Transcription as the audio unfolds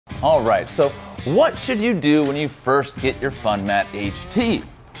All right, so what should you do when you first get your Funmat HT?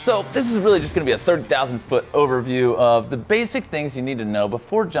 So this is really just going to be a 30,000-foot overview of the basic things you need to know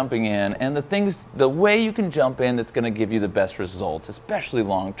before jumping in, and the way you can jump in that's going to give you the best results, especially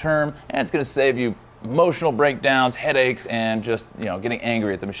long term, and it's going to save you emotional breakdowns, headaches, and just getting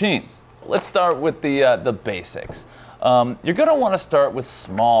angry at the machines. Let's start with the basics. You're going to want to start with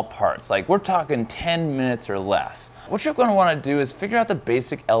small parts, like we're talking 10 minutes or less. What you're going to want to do is figure out the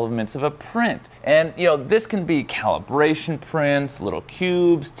basic elements of a print. And this can be calibration prints, little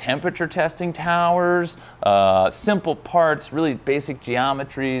cubes, temperature testing towers, simple parts, really basic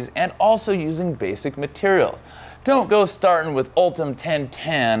geometries, and also using basic materials. Don't go starting with Ultim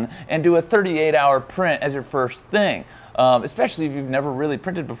 1010 and do a 38-hour print as your first thing. Especially if you've never really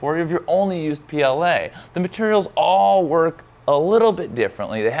printed before, if you've only used PLA. The materials all work a little bit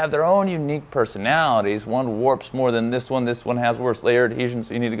differently. They have their own unique personalities. One warps more than this one. This one has worse layer adhesion,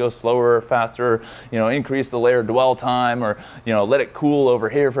 so you need to go slower or faster, increase the layer dwell time, or let it cool over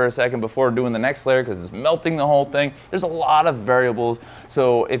here for a second before doing the next layer because it's melting the whole thing. There's a lot of variables.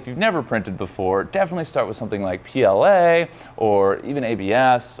 So if you've never printed before, definitely start with something like PLA or even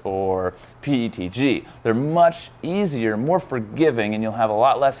ABS or PETG. They're much easier, more forgiving, and you'll have a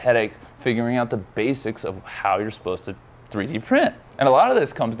lot less headache figuring out the basics of how you're supposed to 3D print. And a lot of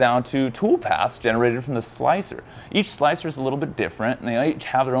this comes down to tool paths generated from the slicer. Each slicer is a little bit different, and they each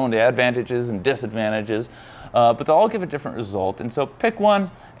have their own advantages and disadvantages, but they'll all give a different result. And so pick one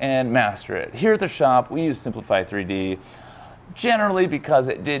and master it. Here at the shop, we use Simplify 3D, generally because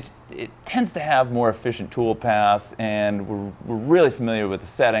it tends to have more efficient tool paths, and we're really familiar with the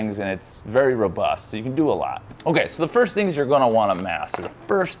settings, and it's very robust, so you can do a lot. Okay, so the first things you're going to want to master, the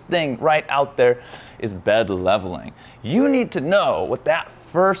first thing right out there is bed leveling. You need to know what that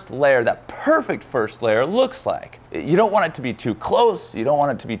first layer, that perfect first layer, looks like. You don't want it to be too close, you don't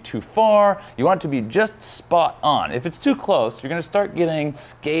want it to be too far, you want it to be just spot on. If it's too close, you're going to start getting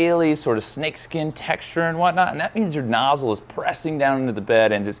scaly, sort of snakeskin texture and whatnot, and that means your nozzle is pressing down into the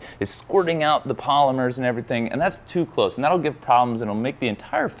bed and just is squirting out the polymers and everything, and that's too close, and that'll give problems and it'll make the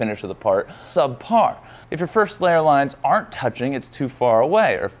entire finish of the part subpar. If your first layer lines aren't touching, it's too far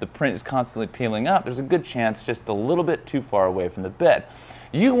away, or if the print is constantly peeling up, there's a good chance just a little bit too far away from the bed.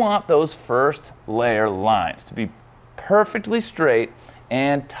 You want those first layer lines to be perfectly straight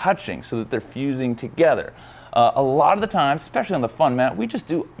and touching so that they're fusing together. A lot of the time, especially on the Funmat, we just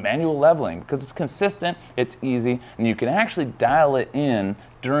do manual leveling because it's consistent, it's easy, and you can actually dial it in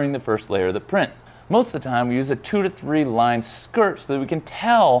during the first layer of the print. Most of the time, we use a 2 to 3 line skirt so that we can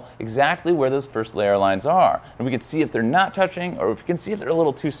tell exactly where those first layer lines are. And we can see if they're not touching, or if we can see if they're a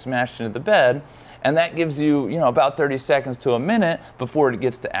little too smashed into the bed. And that gives you, about 30 seconds to a minute before it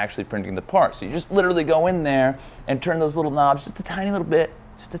gets to actually printing the part. So you just literally go in there and turn those little knobs just a tiny little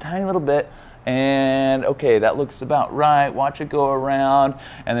bit, and okay, that looks about right. Watch it go around,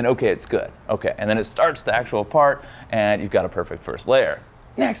 and then okay, it's good. Okay, and then it starts the actual part, and you've got a perfect first layer.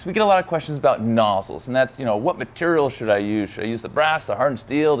 Next, we get a lot of questions about nozzles, and that's, what material should I use? Should I use the brass, the hardened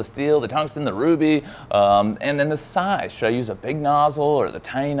steel, the tungsten, the ruby, and then the size. Should I use a big nozzle or the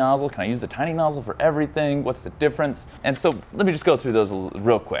tiny nozzle? Can I use the tiny nozzle for everything? What's the difference? And so let me just go through those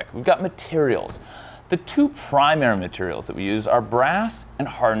real quick. We've got materials. The two primary materials that we use are brass and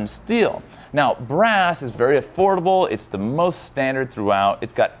hardened steel. Now, brass is very affordable. It's the most standard throughout.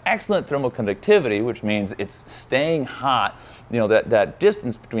 It's got excellent thermal conductivity, which means it's staying hot. That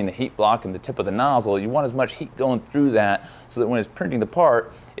distance between the heat block and the tip of the nozzle, you want as much heat going through that so that when it's printing the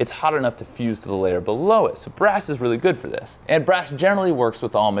part, it's hot enough to fuse to the layer below it. So brass is really good for this. And brass generally works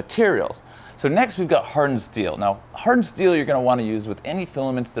with all materials. So next we've got hardened steel. Now, hardened steel you're going to want to use with any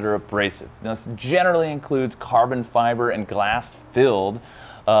filaments that are abrasive. Now, this generally includes carbon fiber and glass filled,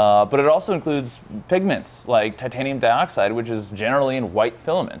 but it also includes pigments like titanium dioxide, which is generally in white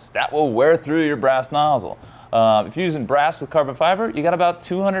filaments. That will wear through your brass nozzle. If you're using brass with carbon fiber, you got about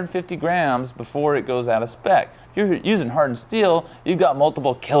 250 grams before it goes out of spec. If you're using hardened steel, you've got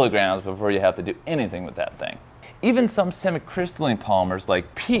multiple kilograms before you have to do anything with that thing. Even some semi-crystalline polymers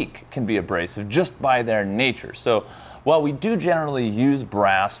like PEEK can be abrasive just by their nature. So while we do generally use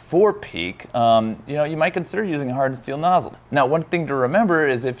brass for PEEK, you might consider using a hardened steel nozzle. Now, one thing to remember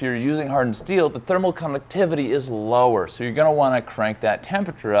is if you're using hardened steel, the thermal conductivity is lower, so you're going to want to crank that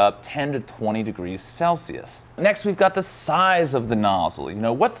temperature up 10 to 20 degrees Celsius. Next, we've got the size of the nozzle.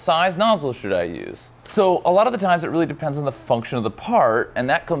 What size nozzle should I use? So a lot of the times it really depends on the function of the part, and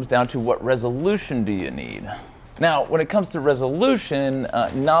that comes down to what resolution do you need. Now, when it comes to resolution,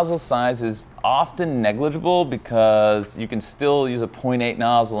 nozzle size is often negligible because you can still use a 0.8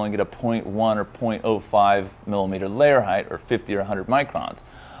 nozzle and get a 0.1 or 0.05 millimeter layer height, or 50 or 100 microns.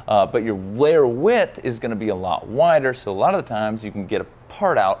 but your layer width is going to be a lot wider, so a lot of the times you can get a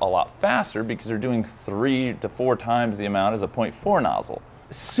part out a lot faster because you're doing 3 to 4 times the amount as a 0.4 nozzle.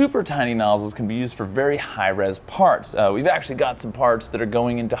 Super tiny nozzles can be used for very high-res parts. We've actually got some parts that are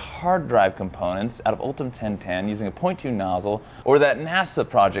going into hard drive components out of Ultim 1010 using a 0.2 nozzle, or that NASA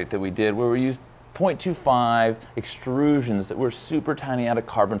project that we did where we used 0.25 extrusions that were super tiny out of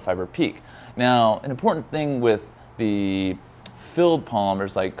carbon fiber PEEK. Now, an important thing with the filled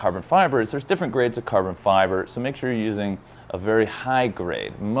polymers like carbon fiber is there's different grades of carbon fiber, so make sure you're using a very high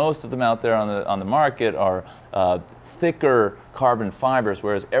grade. Most of them out there on the market are thicker carbon fibers,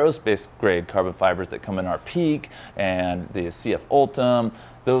 whereas aerospace grade carbon fibers that come in our PEEK and the CF Ultim,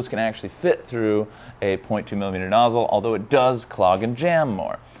 those can actually fit through a 0.2 millimeter nozzle, although it does clog and jam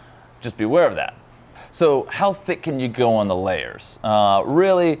more. Just be aware of that. So how thick can you go on the layers?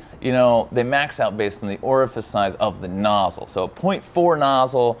 Really, you know, they max out based on the orifice size of the nozzle. So a 0.4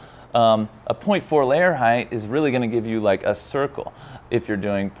 nozzle, a 0.4 layer height is really going to give you like a circle if you're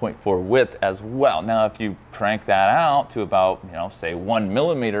doing 0.4 width as well. Now, if you crank that out to about, you know, say 1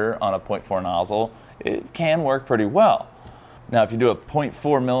 millimeter on a 0.4 nozzle, it can work pretty well. Now, if you do a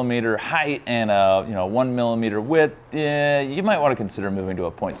 0.4 millimeter height and a 1 millimeter width, you might want to consider moving to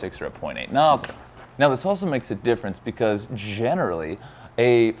a 0.6 or a 0.8 nozzle. Now, this also makes a difference because generally,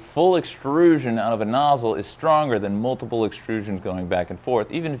 a full extrusion out of a nozzle is stronger than multiple extrusions going back and forth,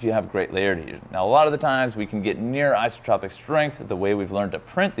 even if you have great layer adhesion. Now, a lot of the times we can get near isotropic strength the way we've learned to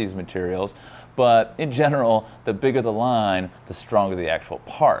print these materials, but in general, the bigger the line, the stronger the actual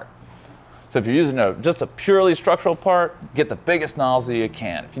part. So if you're using just a purely structural part, get the biggest nozzle you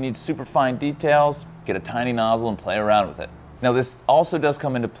can. If you need super fine details, get a tiny nozzle and play around with it. Now, this also does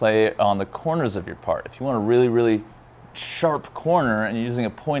come into play on the corners of your part. If you want a really, really sharp corner and you're using a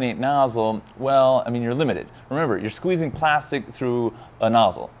 0.8 nozzle, well, I mean, you're limited. Remember, you're squeezing plastic through a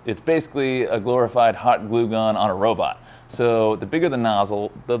nozzle. It's basically a glorified hot glue gun on a robot. So the bigger the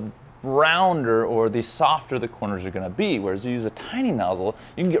nozzle, the rounder or the softer the corners are going to be, whereas you use a tiny nozzle,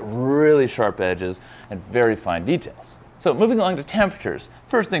 you can get really sharp edges and very fine details. So moving along to temperatures,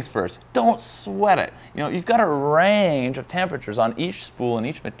 first things first, don't sweat it. You know, you've got a range of temperatures on each spool and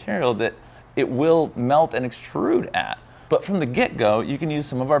each material that it will melt and extrude at. But from the get-go, you can use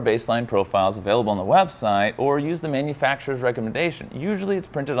some of our baseline profiles available on the website or use the manufacturer's recommendation. Usually it's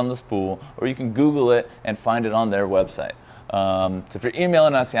printed on the spool, or you can Google it and find it on their website. So if you're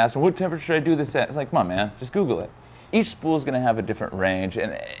emailing us, you ask, what temperature should I do this at? It's like, come on, man, just Google it. Each spool is going to have a different range,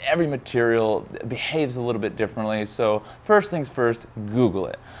 and every material behaves a little bit differently. So first things first, Google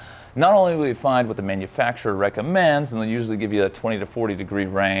it. Not only will you find what the manufacturer recommends, and they'll usually give you a 20 to 40 degree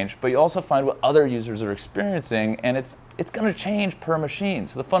range, but you also find what other users are experiencing, and it's going to change per machine.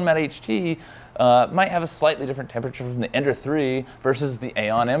 So the Funmat HT might have a slightly different temperature from the Ender 3 versus the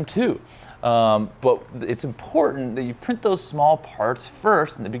Aeon M2. But it's important that you print those small parts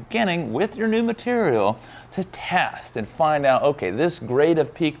first in the beginning with your new material to test and find out, okay, this grade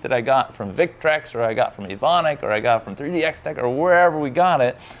of PEEK that I got from Victrex, or I got from Evonik, or I got from 3DX Tech, or wherever we got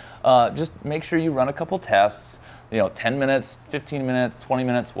it, just make sure you run a couple tests, 10 minutes, 15 minutes, 20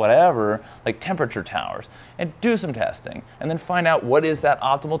 minutes, whatever, like temperature towers, and do some testing, and then find out what is that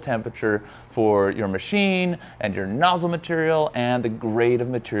optimal temperature for your machine and your nozzle material and the grade of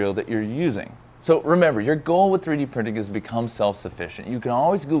material that you're using. So remember, your goal with 3D printing is to become self-sufficient. You can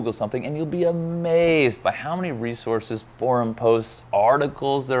always Google something and you'll be amazed by how many resources, forum posts,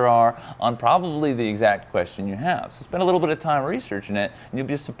 articles there are on probably the exact question you have. So spend a little bit of time researching it and you'll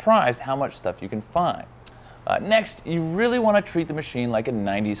be surprised how much stuff you can find. Next, you really want to treat the machine like a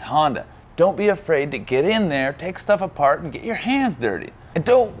 90s Honda. Don't be afraid to get in there, take stuff apart, and get your hands dirty. And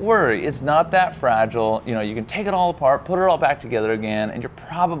don't worry, it's not that fragile. You can take it all apart, put it all back together again, and you're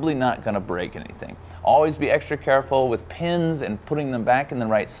probably not going to break anything. Always be extra careful with pins and putting them back in the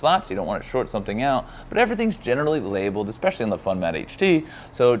right slots. You don't want to short something out, but everything's generally labeled, especially on the Funmat HT.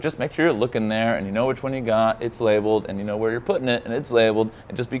 So just make sure you're looking there and you know which one you got, it's labeled, and you know where you're putting it and it's labeled,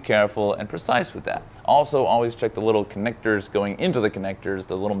 and just be careful and precise with that. Also, always check the little connectors going into the connectors,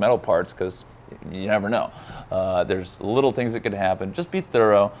 the little metal parts, because you never know. There's little things that could happen. Just be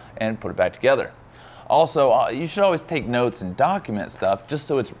thorough and put it back together. Also, you should always take notes and document stuff just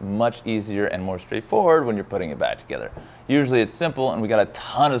so it's much easier and more straightforward when you're putting it back together. Usually it's simple, and we got a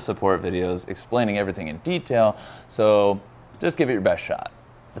ton of support videos explaining everything in detail, so just give it your best shot.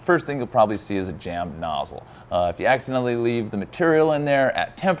 The first thing you'll probably see is a jammed nozzle. If you accidentally leave the material in there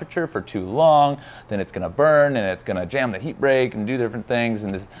at temperature for too long, then it's going to burn and it's going to jam the heat break and do different things.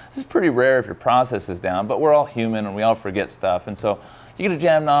 And this is pretty rare if your process is down, but we're all human and we all forget stuff. And so you get a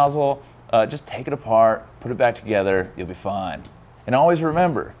jammed nozzle, just take it apart, put it back together, you'll be fine. And always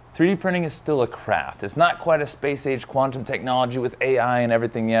remember, 3D printing is still a craft. It's not quite a space-age quantum technology with AI and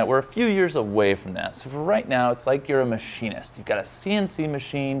everything yet. We're a few years away from that. So for right now, it's like you're a machinist. You've got a CNC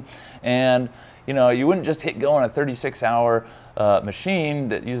machine, and you wouldn't just hit go on a 36-hour machine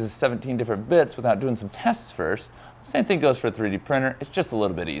that uses 17 different bits without doing some tests first. Same thing goes for a 3D printer. It's just a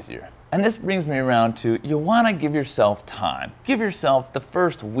little bit easier. And this brings me around to, you want to give yourself time. Give yourself the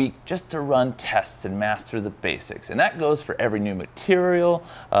first week just to run tests and master the basics. And that goes for every new material,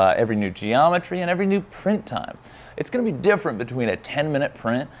 every new geometry, and every new print time. It's going to be different between a 10-minute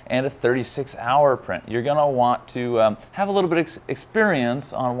print and a 36-hour print. You're going to want to have a little bit of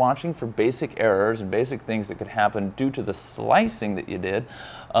experience on watching for basic errors and basic things that could happen due to the slicing that you did,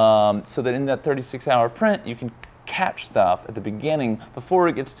 so that in that 36-hour print you can catch stuff at the beginning before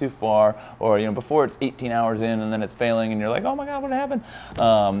it gets too far, or before it's 18 hours in and then it's failing and you're like, oh my god, what happened?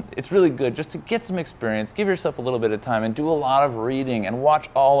 It's really good just to get some experience, give yourself a little bit of time, and do a lot of reading and watch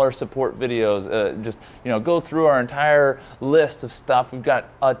all our support videos. Just go through our entire list of stuff. We've got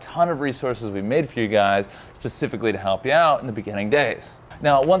a ton of resources we made for you guys specifically to help you out in the beginning days.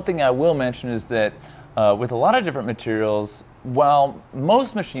 Now, one thing I will mention is that with a lot of different materials, while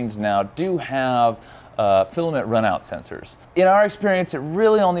most machines now do have filament runout sensors. In our experience, it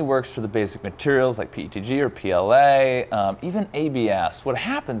really only works for the basic materials like PETG or PLA, even ABS. What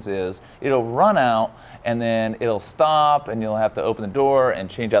happens is it'll run out and then it'll stop and you'll have to open the door and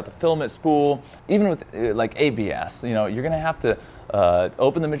change out the filament spool. Even with like ABS, you're going to have to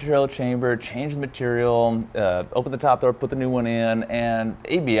open the material chamber, change the material, open the top door, put the new one in, and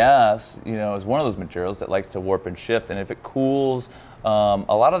ABS, is one of those materials that likes to warp and shift, and if it cools, a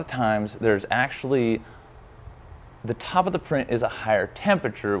lot of the times there's actually, the top of the print is a higher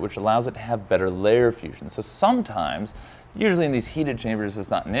temperature, which allows it to have better layer fusion. So sometimes, usually in these heated chambers it's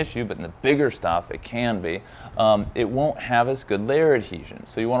not an issue, but in the bigger stuff it can be, it won't have as good layer adhesion.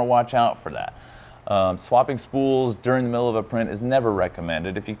 So you want to watch out for that. Swapping spools during the middle of a print is never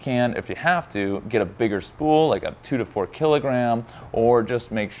recommended. If you have to, get a bigger spool, like a 2 to 4 kilogram, or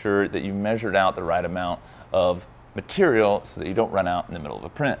just make sure that you measured out the right amount of material so that you don't run out in the middle of a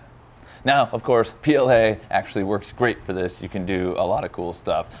print. Now, of course, PLA actually works great for this. You can do a lot of cool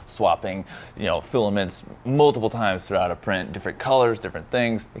stuff, swapping, filaments multiple times throughout a print, different colors, different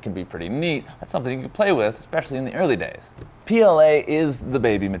things. It can be pretty neat. That's something you can play with, especially in the early days. PLA is the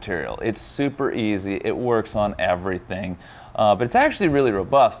baby material. It's super easy. It works on everything, but it's actually really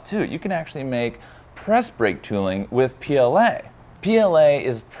robust too. You can actually make press brake tooling with PLA. PLA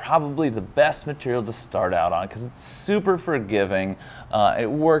is probably the best material to start out on because it's super forgiving, it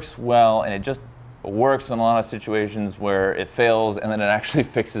works well, and it just works in a lot of situations where it fails and then it actually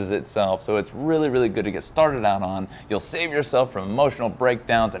fixes itself. So it's really, really good to get started out on. You'll save yourself from emotional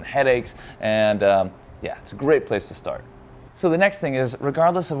breakdowns and headaches, and yeah, it's a great place to start. So the next thing is,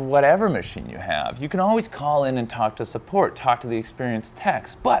 regardless of whatever machine you have, you can always call in and talk to support, talk to the experienced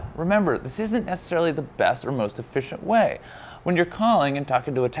techs. But remember, this isn't necessarily the best or most efficient way. When you're calling and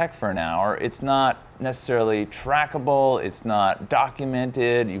talking to a tech for an hour, it's not necessarily trackable, it's not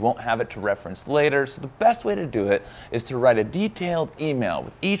documented, you won't have it to reference later. So the best way to do it is to write a detailed email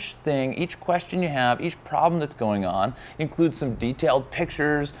with each thing, each question you have, each problem that's going on. Include some detailed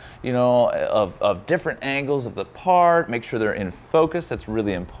pictures, of different angles of the part, make sure they're in focus, that's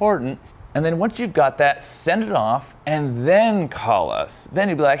really important. And then once you've got that, send it off and then call us. Then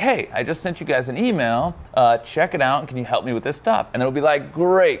you'll be like, hey, I just sent you guys an email, check it out, and can you help me with this stuff? And it'll be like,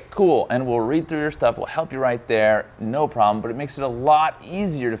 great, cool, and we'll read through your stuff, we'll help you right there, no problem, but it makes it a lot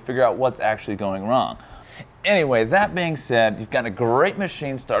easier to figure out what's actually going wrong. Anyway, that being said, you've got a great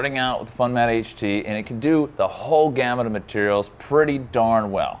machine starting out with Funmat HT, and it can do the whole gamut of materials pretty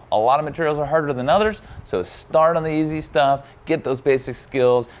darn well. A lot of materials are harder than others, so start on the easy stuff, get those basic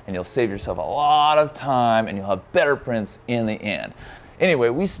skills, and you'll save yourself a lot of time, and you'll have better prints in the end. Anyway,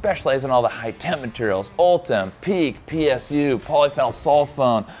 we specialize in all the high-temp materials, Ultem, PEEK, PSU, polyphenol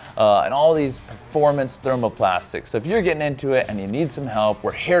sulfone, and all these performance thermoplastics. So if you're getting into it and you need some help,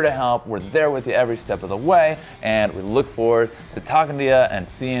 we're here to help. We're there with you every step of the way, and we look forward to talking to you and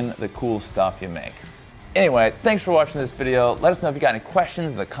seeing the cool stuff you make. Anyway, thanks for watching this video. Let us know if you got any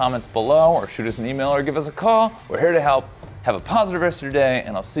questions in the comments below, or shoot us an email or give us a call. We're here to help. Have a positive rest of your day,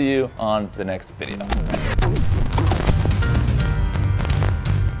 and I'll see you on the next video.